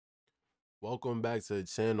Welcome back to the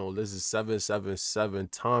channel. This is 777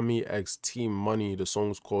 Tommy X Money. The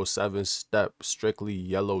song's called 7-Step, strictly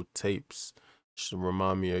yellow tapes. Should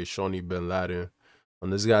remind me of Shawnee Bin Laden.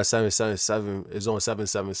 And this guy 777 is on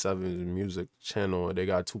 777's music channel. They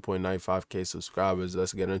got 2.95K subscribers.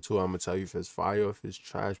 Let's get into it. I'm gonna tell you if it's fire, if it's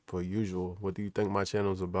trash per usual. What do you think my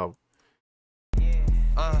channel's about?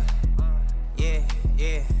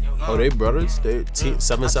 Oh, they brothers? They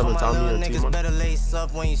 77 Tommy and T-Money. Better lace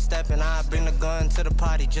up when you step and I bring the gun to the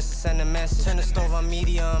party just to send a message. Turn the stove on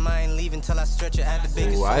medium, I ain't leaving till I stretch it at the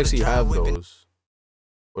biggest. Ooh, I actually have those.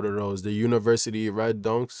 What are those? The University Red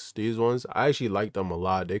Dunks, these ones. I actually like them a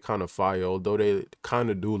lot. They kind of fire, although they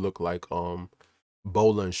kind of do look like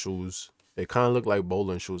bowling shoes. They kind of look like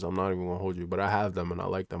bowling shoes. I'm not even gonna hold you, but I have them and I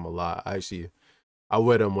like them a lot. I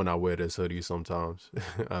wear them when I wear this hoodie sometimes.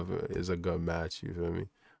 It's a good match, you feel me?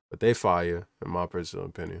 But they fire, in my personal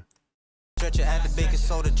opinion. Stretch it at the biggest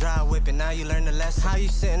soda, dry whipping. Now you learn the lesson. How you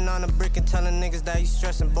sitting on a brick and telling niggas that you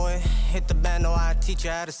stressing, boy? Hit the band, no, I teach you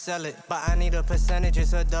how to sell it. But I need a percentage,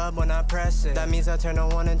 it's a dub when I press it. That means I turn a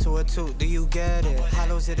 1 into a 2. Do you get it?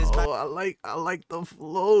 Hollows it is. Oh, I like the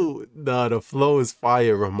flow. Nah, the flow is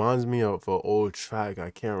fire. Reminds me of an old track.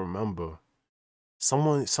 I can't remember.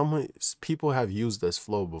 People have used this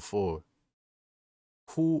flow before.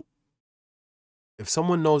 If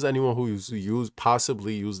someone knows anyone who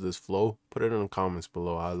possibly used this flow, put it in the comments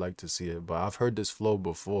below. I'd like to see it. But I've heard this flow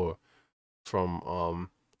before from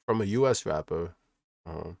a US rapper.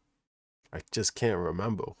 I just can't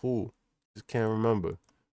remember who. Just can't remember.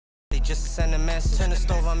 Just send a message. Turn the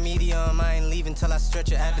stove on medium, I ain't leaving till I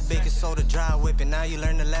stretch it at the biggest soda, dry whipping. Now you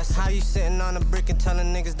learn the lesson. How you sitting on a brick and telling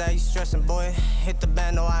niggas that you stressing, boy? Hit the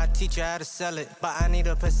band, no, I teach you how to sell it. But I need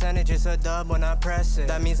a percentage, it's a dub when I press it.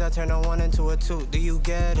 That means I turn a 1 into a 2. Do you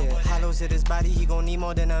get it? Hollows hit his body, he gon' need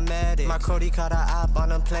more than a medic. My Cody caught a op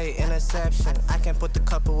on a play, interception. I can't put the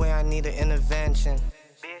cup away, I need an intervention.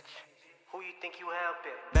 Think you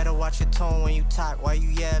helping? Better watch your tone when you talk, why you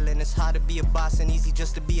yelling? It's hard to be a boss and easy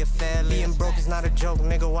just to be a felon. Being broke is not a joke,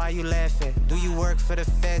 nigga, why you laughing? Do you work for the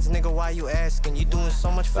feds, nigga, why you asking? You doing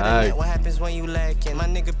so much for the net, what happens when you lacking? My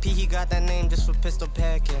nigga P, he got that name just for pistol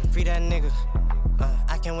packing. Free that nigga.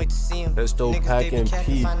 I can't wait to see him. Pistol packing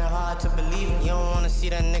P. Find it hard to believe him. You don't wanna see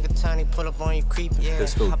that nigga Tiny pull up on you creeping. Yeah,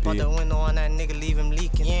 hop out the window on that nigga, leave him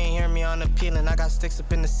leaking. You ain't hear me on the peeling. I got sticks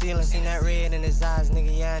up in the ceiling. Seen that red in his eyes,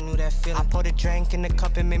 nigga. Yeah, I knew that feeling. I put a drink in the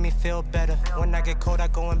cup, it made me feel better. When I get cold, I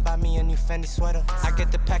go and buy me a new Fendi sweater. I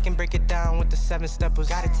get the pack and break it down with the 7-steppers.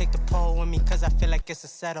 Gotta take the pole with me, cause I feel like it's a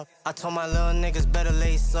setup. I told my little niggas better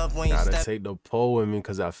lace up when you step. Gotta take the pole with me,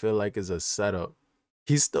 cause I feel like it's a setup.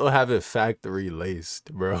 He still have it factory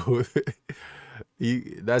laced, bro.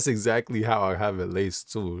 That's exactly how I have it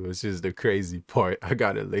laced too. It's just the crazy part. I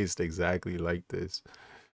got it laced exactly like this.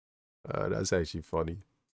 That's actually funny.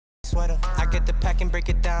 I get the pack and break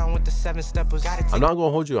it down with the 7-steppers. I'm not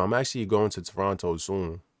gonna hold you. I'm actually going to Toronto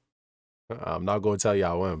soon. I'm not gonna tell you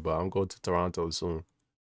I went, but I'm going to Toronto soon.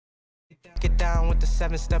 Get down with the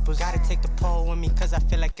 7-steppers. Gotta take the pole with me, cause I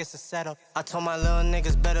feel like it's a setup. I told my little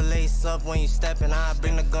niggas better lace up when you steppin'. I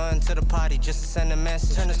bring the gun to the party just to send a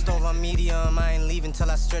message. Turn the stove on medium, I ain't leaving till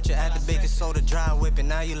I stretch it at the biggest soda, dry whipping.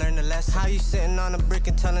 Now you learn the lesson. How you sitting on a brick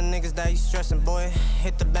and telling niggas that you stressing, boy?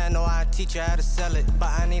 Hit the band, no, I teach you how to sell it. But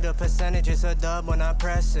I need a percentage, it's a dub when I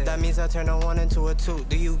press it. That means I turn a 1 into a 2.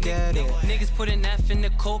 Do you get it? Niggas put an F in the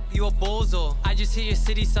coke, you a bozo. I just hit your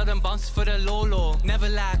city, southern bounce for the Lolo. Never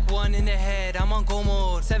lack one in the head, I'm on go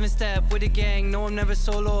mode. 7-step with a gang, no, I'm never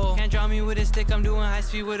solo. Can't draw me with a stick, I'm doing high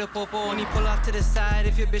speed with a popo. When you pull off to the side,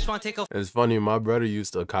 if your bitch want to take a... It's funny, my brother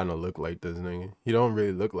used to kind of look like this nigga. He don't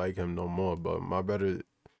really look like him no more, but my brother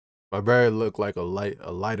looked like a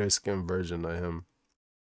lighter skinned version of him.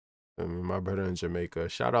 I mean, my brother in Jamaica.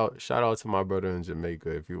 Shout out to my brother in Jamaica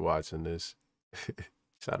if you're watching this.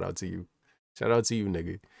 Shout out to you. Shout out to you,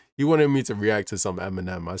 nigga. He wanted me to react to some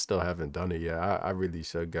Eminem. I still haven't done it yet. I really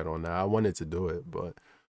should get on that. I wanted to do it, but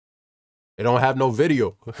it don't have no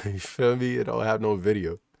video. You feel me? It don't have no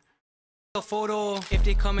video. A photo. If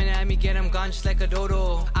they coming at me, get them gone just like a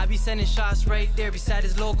dodo. I be sending shots right there beside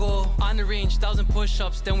his logo. On the range, 1,000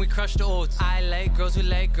 push-ups, then we crush the oats. I like girls who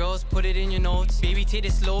like girls, put it in your notes. Baby, take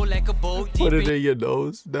it slow like a boat. Put it in your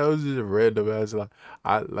nose. That was just a random ass line.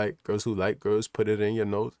 I like girls who like girls, put it in your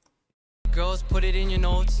notes. Girls, put it in your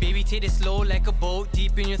notes. Baby, take it slow like a boat,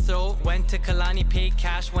 deep in your throat. Went to Kalani, paid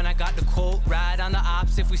cash when I got the quote. Ride on the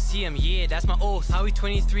ops if we see him, yeah, that's my oath. How he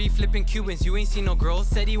 23, flipping Cubans, you ain't seen no growth.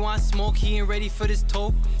 Said he wants smoke, he ain't ready for this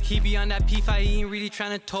tote. He be on that P5, he ain't really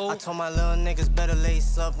trying to tote. I told my little niggas better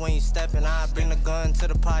lace up when you steppin'. I bring the gun to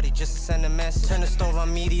the party just to send a message. Turn the stove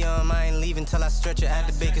on medium, I ain't leaving till I stretch it. Add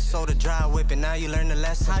the baking soda, dry whip it, now you learn the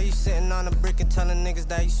lesson. How you sitting on a brick and telling niggas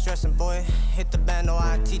that you stressing, boy? Hit the bando,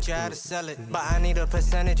 I teach you how to sell it. But I need a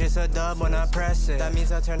percentage, it's a dub when I press it. That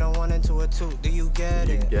means I turn a 1 into a 2, do you get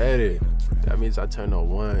it? You get it. That means I turn a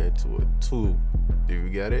 1 into a 2. Do you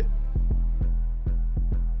get it?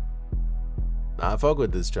 Nah, I fuck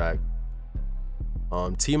with this track.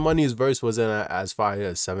 T-Money's verse wasn't as fire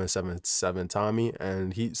as 777 Tommy,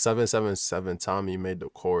 and 777 Tommy made the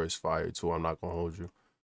chorus fire too. I'm not gonna hold you.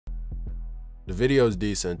 The video's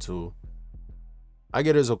decent too. I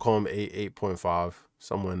get it as a calm 8.5,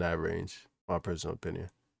 somewhere in that range. My personal opinion.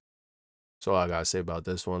 So all I gotta say about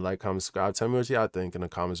this one. Like, comment, subscribe. Tell me what y'all think in the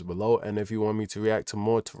comments below. And if you want me to react to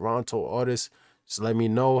more Toronto artists, just let me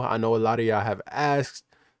know. I know a lot of y'all have asked.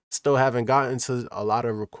 Still haven't gotten to a lot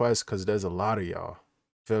of requests because there's a lot of y'all.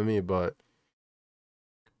 Feel me? But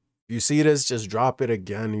if you see this, just drop it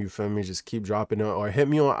again. You feel me? Just keep dropping it. Or hit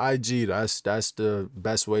me on IG. That's the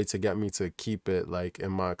best way to get me to keep it like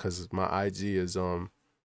in my, because my IG is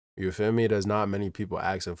you feel me? There's not many people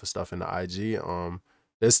asking for stuff in the IG.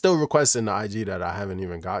 There's still requests in the IG that I haven't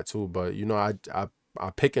even got to, but you know, I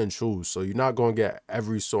pick and choose. So you're not gonna get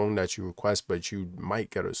every song that you request, but you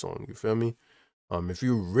might get a song. You feel me? If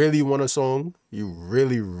you really want a song, you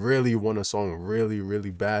really want a song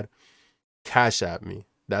really bad, cash at me.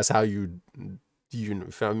 That's how you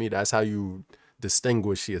feel me? That's how you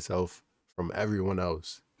distinguish yourself from everyone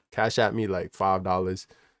else. Cash at me like $5,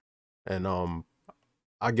 and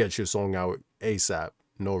I'll get your song out ASAP.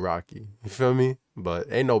 No Rocky. You feel me? But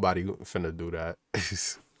ain't nobody finna do that.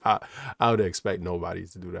 I would expect nobody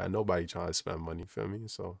to do that. Nobody trying to spend money, feel me?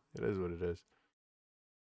 So it is what it is.